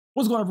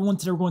What's going on, everyone?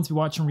 Today we're going to be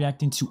watching and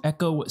reacting to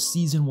Echo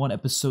Season 1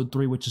 Episode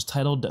 3, which is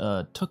titled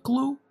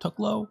Tuklo?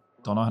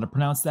 Don't know how to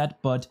pronounce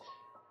that, but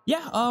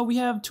yeah, we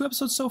have 2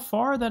 episodes so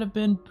far that have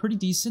been pretty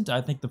decent.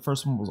 I think the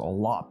first one was a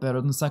lot better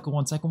than the second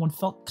one. Second one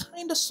felt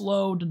kind of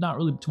slow, did not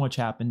really too much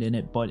happened in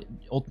it, but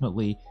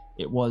ultimately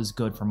it was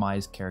good for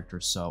Maya's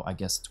character, so I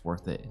guess it's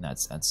worth it in that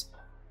sense.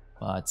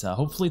 But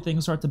hopefully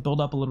things start to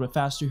build up a little bit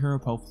faster here.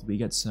 Hopefully we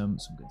get some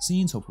good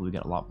scenes. Hopefully we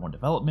get a lot more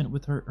development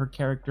with her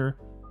character.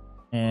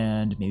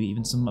 And maybe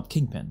even some of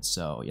Kingpin.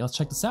 So yeah, let's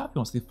check this out. If you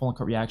want to see the full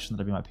uncut reaction,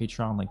 that'll be my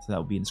Patreon. Link to that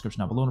will be in the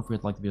description down below. And if you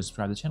would like the video,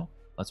 subscribe to the channel.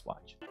 Let's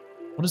watch.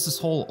 What is this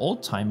whole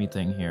old-timey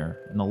thing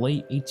here? In the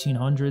late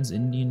 1800s,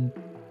 Indian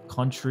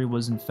country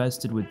was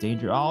infested with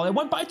danger. Oh, it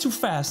went by too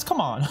fast. Come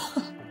on.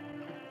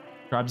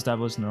 Tribes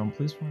established in their own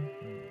police form.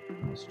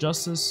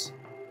 Justice.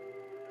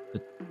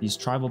 These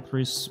tribal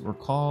priests were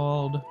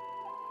called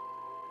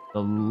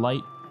the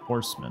Light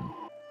Horsemen.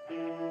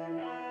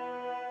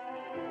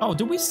 Oh,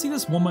 did we see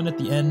this woman at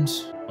the end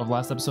of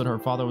last episode? Her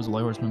father was a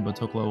light horseman, but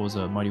Tuklo was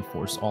a mighty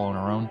force all on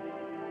her own.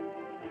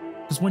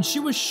 Because when she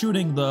was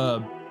shooting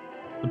the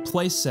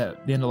play set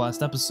at the end of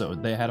last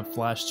episode, they had a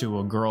flash to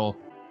a girl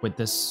with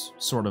this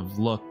sort of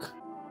look.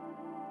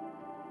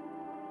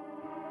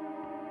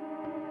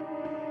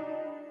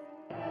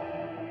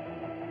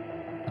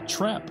 A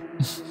trap.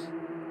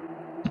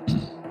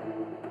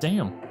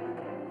 Damn.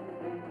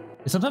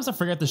 Sometimes I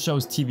forget the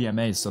show's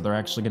TVMAs, so they're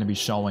actually going to be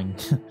showing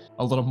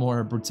a little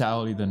more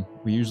brutality than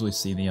we usually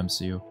see in the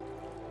MCU.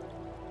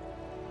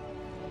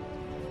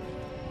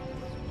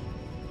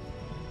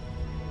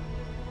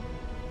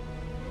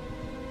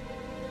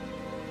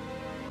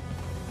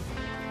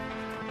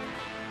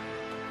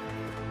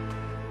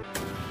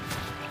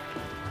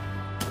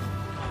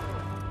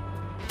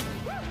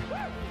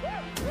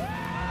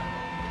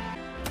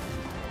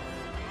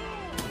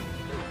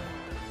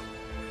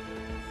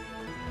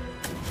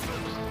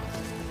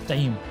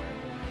 Damn.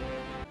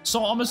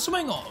 So I'm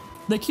assuming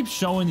they keep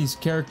showing these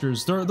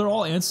characters. They're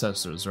all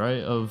ancestors,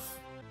 right? Of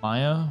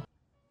Maya.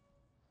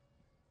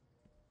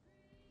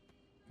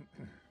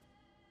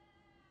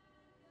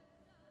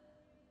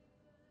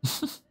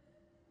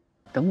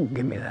 Don't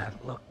give me that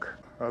look.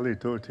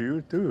 Halito to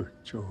you too,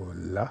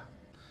 Chola.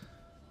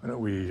 Why don't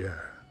we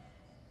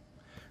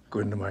go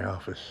into my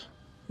office?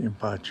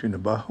 Impachu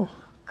Nabajo?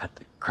 Cut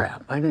the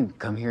crap. I didn't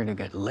come here to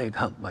get leg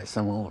humped by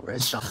some old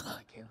red dog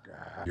like you.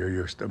 You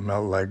used to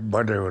melt like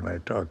butter when I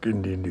talk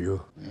Indian to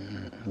you.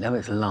 That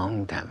was a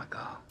long time ago.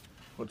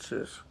 What's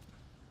this?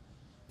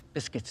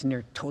 Biscuits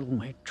near totaled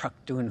my truck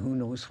doing who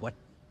knows what.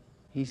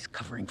 He's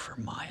covering for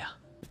Maya.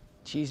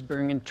 She's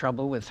bringing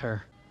trouble with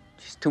her.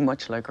 She's too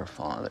much like her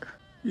father.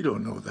 You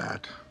don't know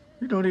that.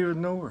 You don't even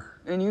know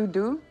her. And you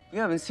do? You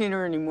haven't seen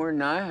her any more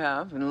than I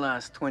have in the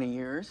last 20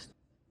 years.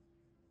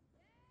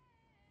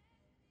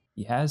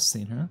 He has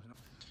seen her.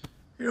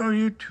 You know,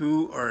 you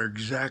two are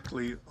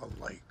exactly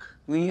alike.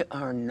 We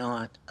are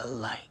not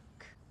alike.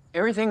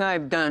 Everything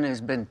I've done has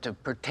been to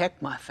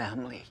protect my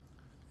family.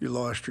 You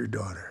lost your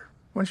daughter.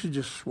 Why don't you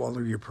just swallow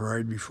your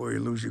pride before you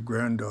lose your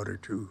granddaughter,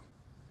 too?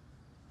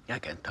 I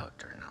can't talk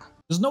to her now.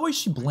 There's no way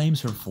she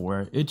blames her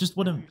for it. It just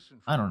wouldn't,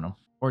 I don't know.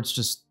 Or it's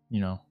just, you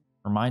know,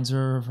 reminds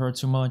her of her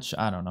too much.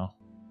 I don't know.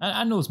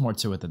 I know there's more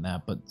to it than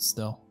that, but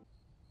still.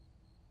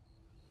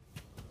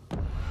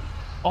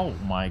 Oh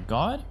my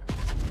god.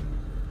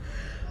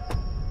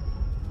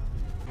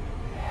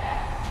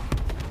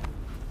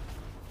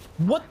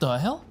 What the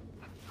hell?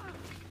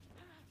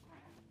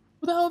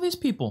 Who the hell are these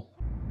people?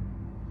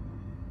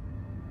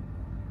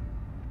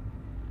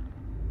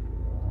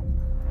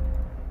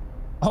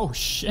 Oh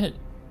shit.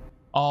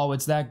 Oh,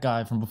 it's that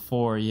guy from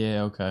before.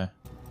 Yeah, okay.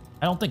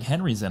 I don't think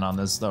Henry's in on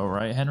this though,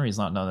 right? Henry's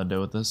not nothing to do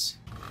with this.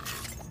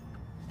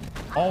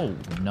 Oh,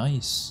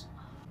 nice.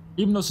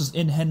 Even though this is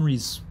in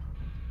Henry's,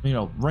 you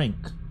know, rank.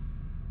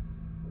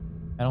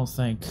 I don't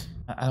think,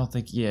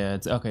 yeah,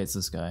 it's, okay, it's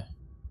this guy.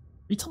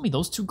 You tell me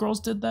those 2 girls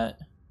did that?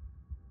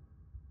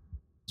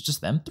 It's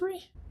just them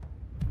 3?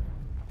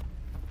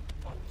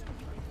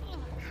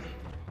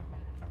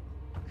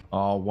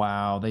 Oh,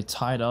 wow. They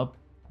tied up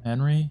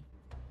Henry?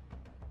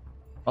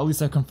 At least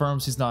that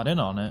confirms he's not in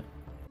on it.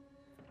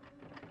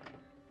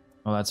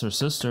 Oh, that's her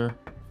sister.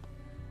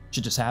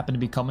 She just happened to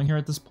be coming here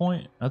at this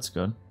point? That's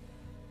good.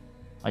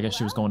 I guess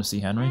she was going to see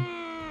Henry.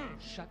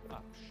 Shut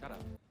up, shut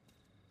up.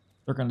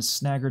 They're gonna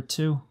snag her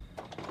too.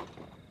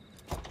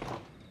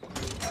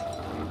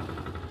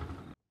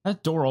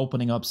 That door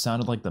opening up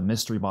sounded like the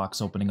mystery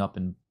box opening up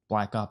in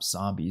Black Ops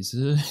Zombies.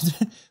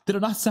 Did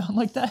it not sound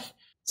like that?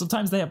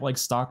 Sometimes they have like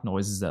stock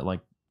noises that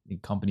like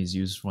companies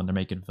use when they're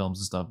making films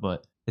and stuff,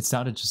 but it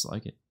sounded just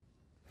like it.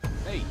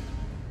 Hey.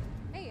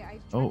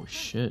 Oh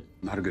shit.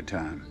 Not a good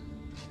time.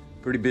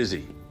 Pretty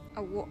busy.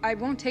 Oh, well, I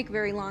won't take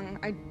very long.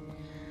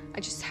 I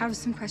just have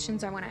some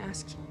questions I want to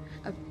ask.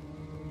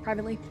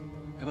 Privately.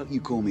 How about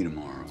you call me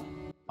tomorrow?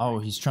 Oh,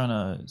 he's trying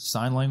to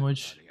sign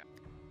language?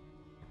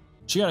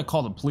 She gotta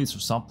call the police or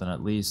something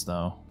at least,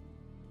 though.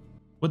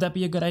 Would that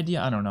be a good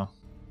idea? I don't know.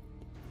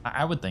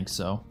 I would think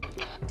so.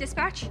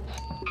 Dispatch?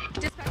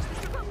 Dispatch,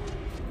 Mr. Pope.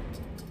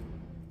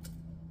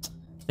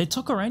 They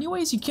took her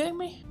anyways? You kidding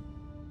me?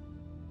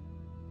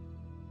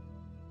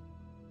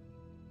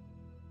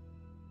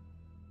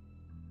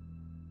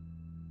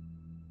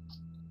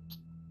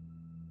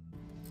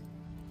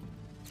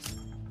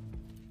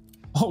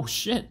 Oh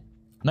shit.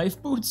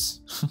 Knife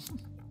boots?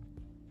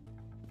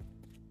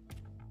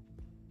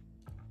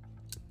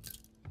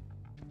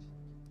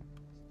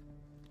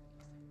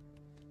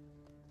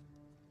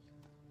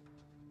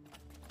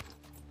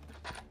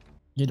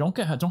 Yeah, don't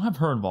have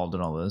her involved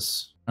in all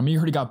this. I mean, you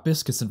already got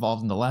Biscuits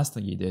involved in the last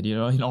thing you did, you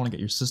know? You don't want to get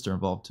your sister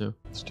involved too.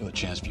 Still a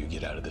chance for you to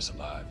get out of this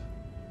alive.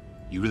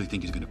 You really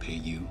think he's gonna pay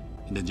you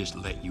and then just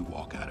let you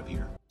walk out of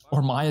here?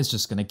 Or Maya's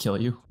just gonna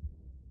kill you.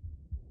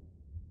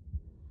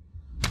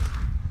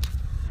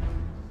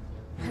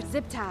 Her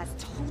zip ties.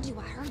 Told you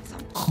I heard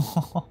something.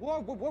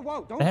 Whoa, whoa, whoa,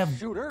 whoa. Don't They have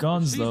shoot her.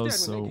 guns She's though, dead when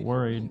so they get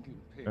worried.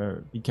 you.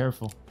 Or be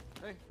careful.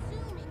 Assuming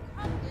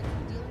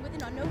Compton's dealing with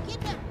an unknown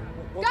kidnapper.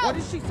 What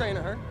is she saying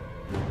to her?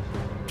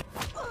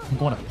 I'm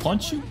going to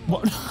punch you?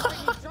 What?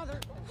 Each other.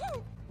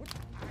 Go.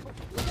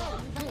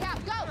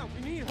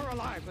 We need her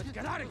alive. Let's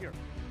get out of here.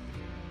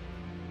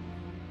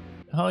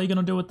 How are you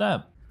gonna do with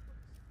that?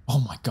 Oh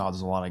my god,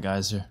 there's a lot of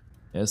guys here.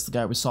 Yeah, it's the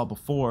guy we saw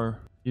before.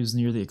 He was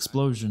near the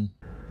explosion.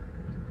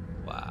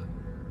 Wow.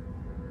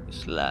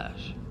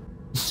 Slash.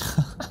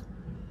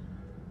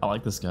 I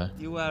like this guy.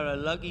 You are a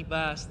lucky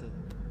bastard.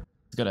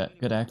 He's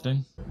good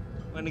acting.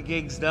 When the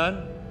gig's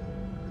done,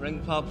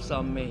 ring pops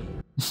on me.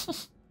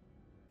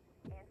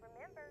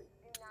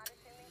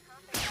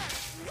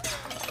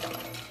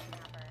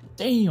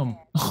 Damn!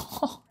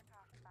 I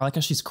like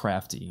how she's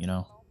crafty, you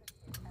know?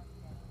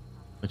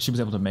 Like she was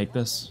able to make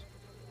this.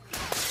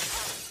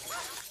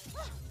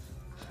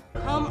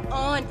 Come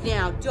on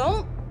now.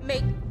 Don't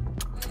make.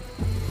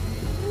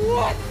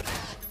 What?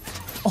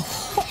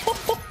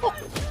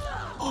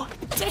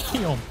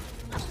 Damn!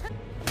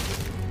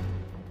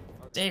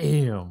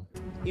 Damn!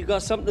 You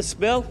got something to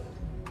spill?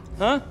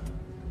 Huh?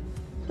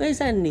 Where's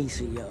that niece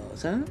of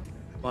yours, huh?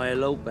 Maya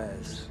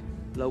Lopez.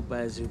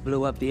 Lopez who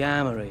blew up the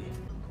armory.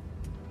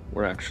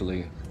 We're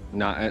actually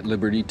not at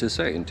liberty to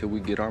say until we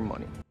get our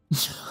money.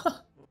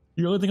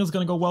 You really think it's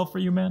gonna go well for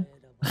you, man?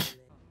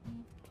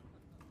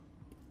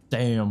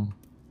 Damn.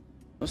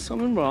 Was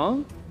something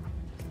wrong?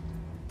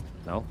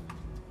 No?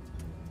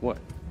 What?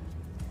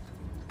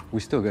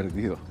 We still got a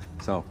deal.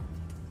 So,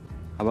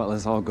 how about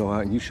let's all go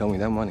out and you show me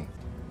that money?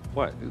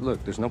 What?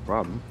 Look, there's no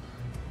problem.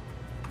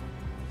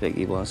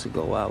 Vicky wants to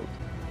go out.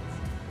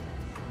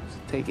 So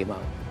take him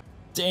out.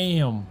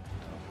 Damn.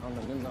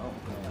 No.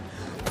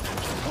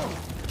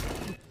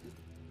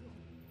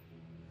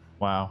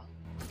 Wow.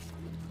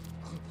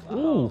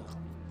 Ooh.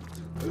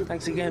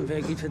 Thanks again,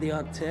 Vicky, for the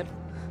odd tip.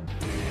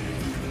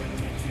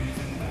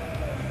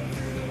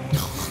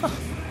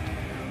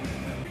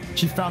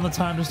 She found the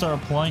time to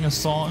start playing a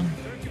song.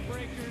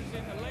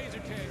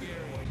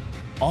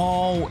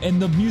 Oh,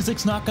 and the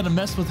music's not gonna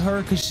mess with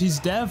her because she's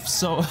deaf,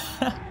 so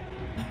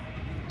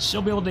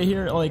she'll be able to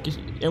hear it, like,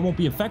 it won't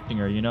be affecting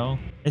her, you know?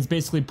 It's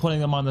basically putting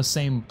them on the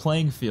same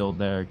playing field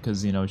there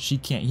because, you know, she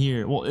can't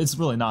hear. Well, it's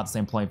really not the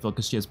same playing field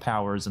because she has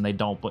powers and they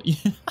don't, but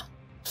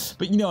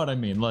but you know what I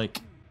mean,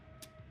 like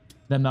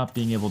them not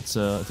being able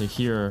to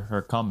hear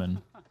her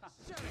coming.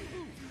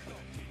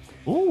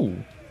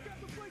 Ooh.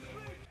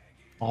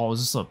 Oh, is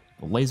this a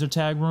laser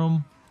tag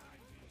room?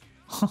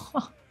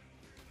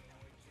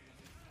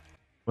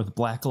 With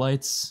black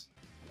lights.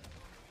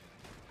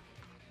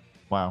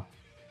 Wow.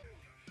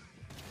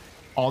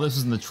 Oh, this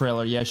is in the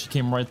trailer. Yeah, she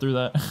came right through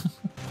that.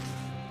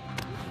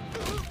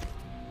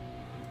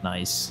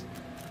 Nice.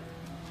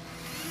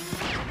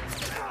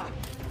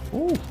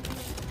 Ooh.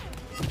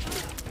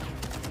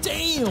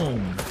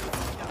 Damn!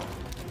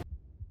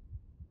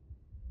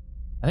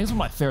 I think it's one of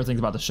my favorite things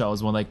about the show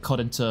is when they cut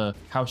into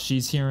how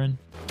she's hearing.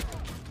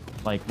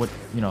 Like, what,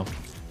 you know,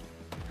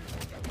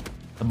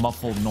 the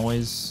muffled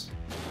noise.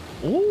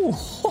 Ooh!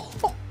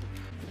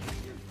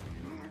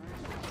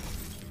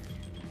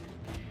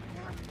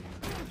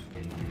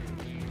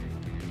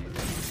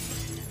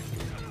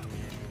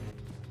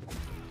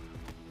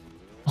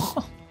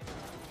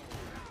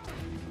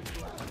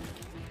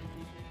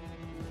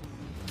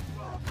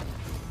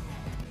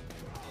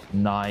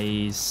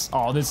 Nice.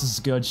 Oh, this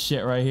is good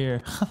shit right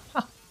here.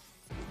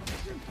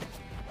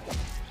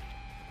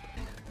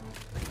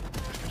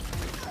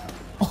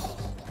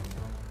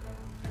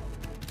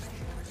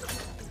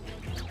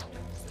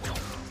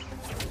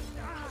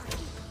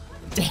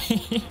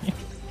 Damn.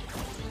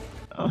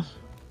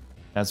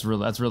 That's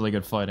really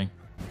good fighting.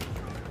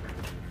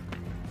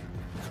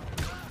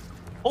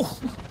 Oh.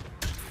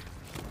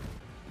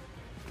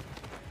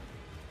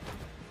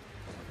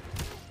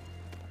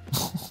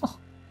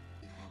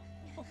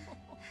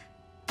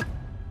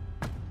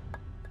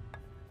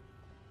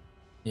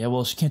 Yeah,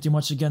 well, she can't do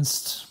much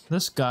against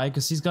this guy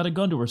because he's got a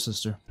gun to her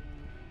sister.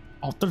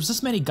 Oh, there's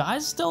this many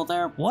guys still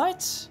there?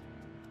 What?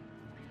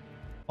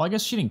 Well, I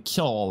guess she didn't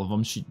kill all of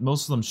them.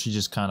 Most of them she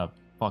just kind of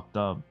fucked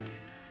up.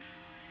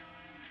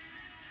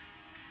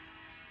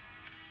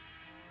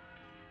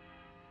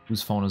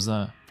 Whose phone is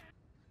that?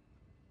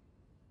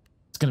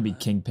 It's gonna be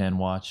Kingpin,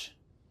 watch.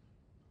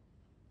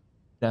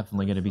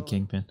 Definitely gonna be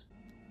Kingpin.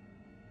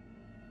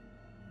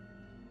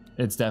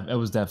 It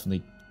was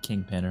definitely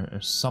Kingpin or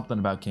something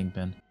about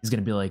Kingpin. He's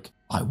gonna be like,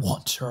 I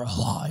want her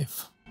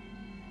alive.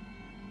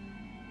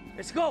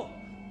 Let's go.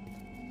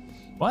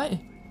 What?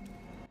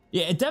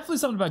 Yeah, it definitely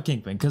something about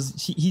Kingpin because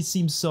he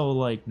seems so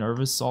like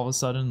nervous all of a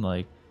sudden.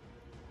 Like,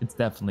 it's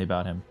definitely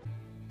about him.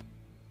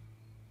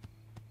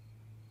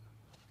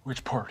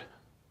 Which part?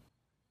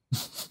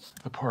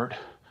 The part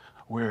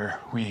where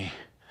we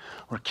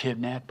were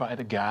kidnapped by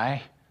the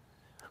guy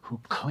who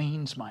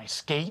cleans my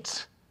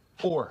skates?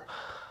 Or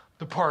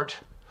the part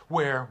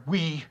where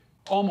we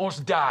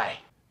almost die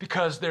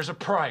because there's a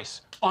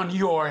price on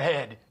your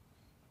head?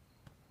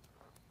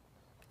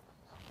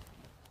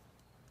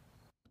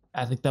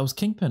 I think that was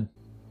Kingpin.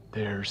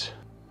 There's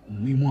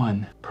only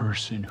one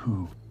person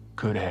who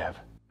could have.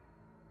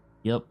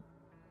 Yep.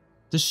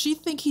 Does she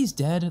think he's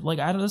dead? Like,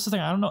 I don't. That's the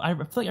thing. I don't know. I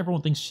feel like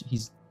everyone thinks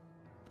he's.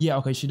 Yeah.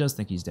 Okay. She does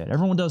think he's dead.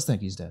 Everyone does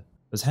think he's dead.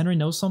 Does Henry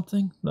know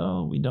something?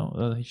 No, we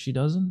don't. She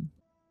doesn't.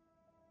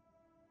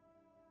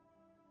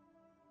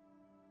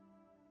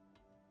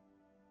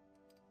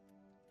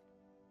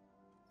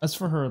 That's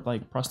for her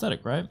like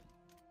prosthetic, right? And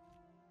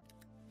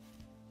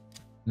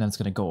then it's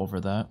gonna go over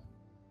that.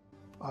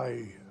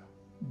 I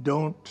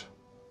don't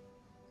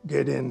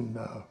get in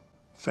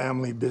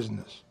family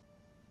business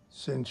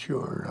since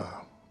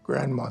your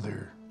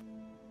grandmother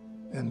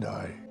and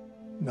I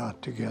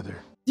not together.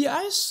 Yeah,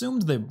 I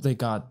assumed they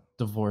got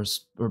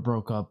divorced or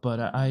broke up, but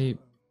I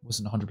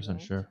wasn't 100%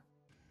 sure.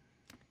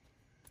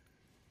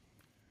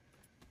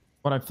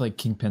 But I feel like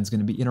Kingpin's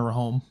gonna be in her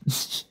home.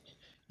 He's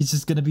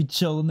just gonna be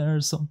chilling there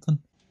or something.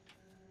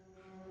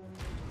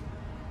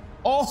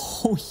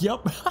 Oh,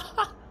 yep.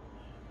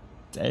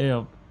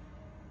 Damn.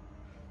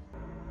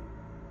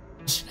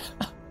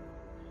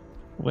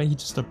 Way he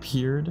just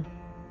appeared.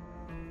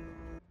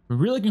 We're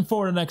really looking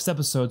forward to the next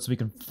episode so we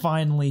can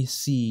finally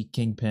see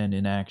Kingpin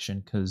in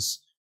action, because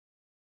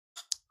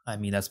I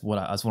mean that's one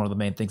of the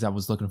main things I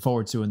was looking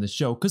forward to in the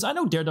show. Because I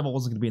know Daredevil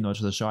wasn't going to be in much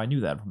of the show. I knew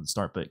that from the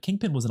start, but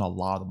Kingpin was in a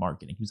lot of the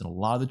marketing. He was in a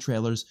lot of the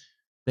trailers.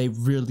 They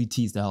really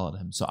teased the hell out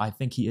of him. So I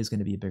think he is going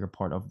to be a bigger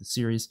part of the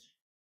series.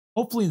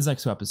 Hopefully in the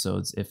next 2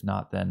 episodes. If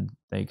not, then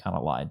they kind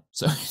of lied.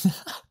 So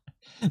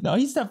no,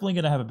 he's definitely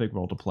going to have a big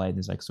role to play in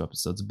these next 2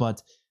 episodes.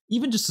 But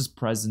even just his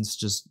presence,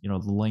 just, you know,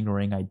 the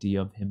lingering idea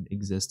of him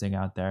existing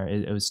out there,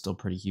 it was still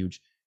pretty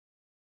huge.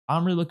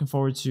 I'm really looking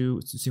forward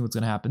to seeing what's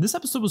going to happen. This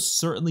episode was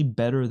certainly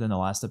better than the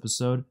last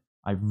episode.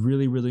 I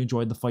really, really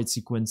enjoyed the fight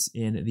sequence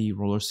in the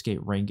roller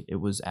skate rink. It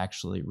was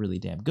actually really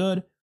damn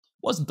good.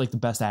 Wasn't like the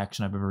best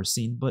action I've ever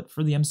seen, but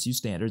for the MCU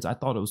standards, I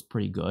thought it was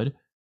pretty good.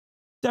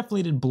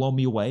 Definitely didn't blow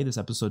me away. This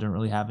episode didn't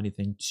really have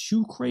anything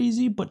too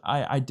crazy, but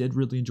I did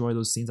really enjoy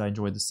those scenes. I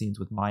enjoyed the scenes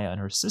with Maya and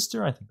her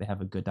sister. I think they have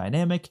a good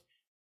dynamic.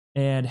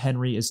 And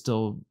Henry is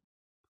still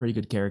a pretty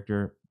good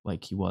character,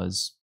 like he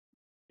was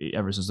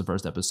ever since the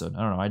first episode.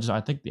 I don't know.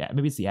 I think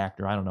maybe it's the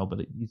actor. I don't know,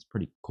 but he's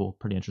pretty cool,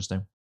 pretty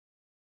interesting.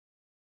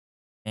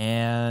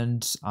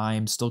 And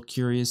I'm still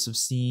curious of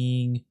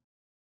seeing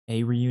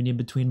a reunion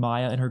between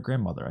Maya and her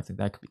grandmother. I think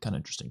that could be kind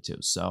of interesting too.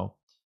 So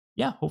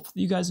yeah,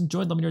 hopefully you guys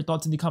enjoyed. Let me know your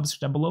thoughts in the comments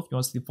section down below. If you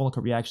want to see the full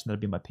reaction, that'll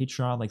be my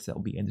Patreon. Like that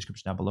will be in the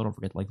description down below. Don't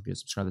forget to like the video,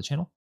 subscribe to the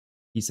channel.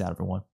 Peace out, everyone.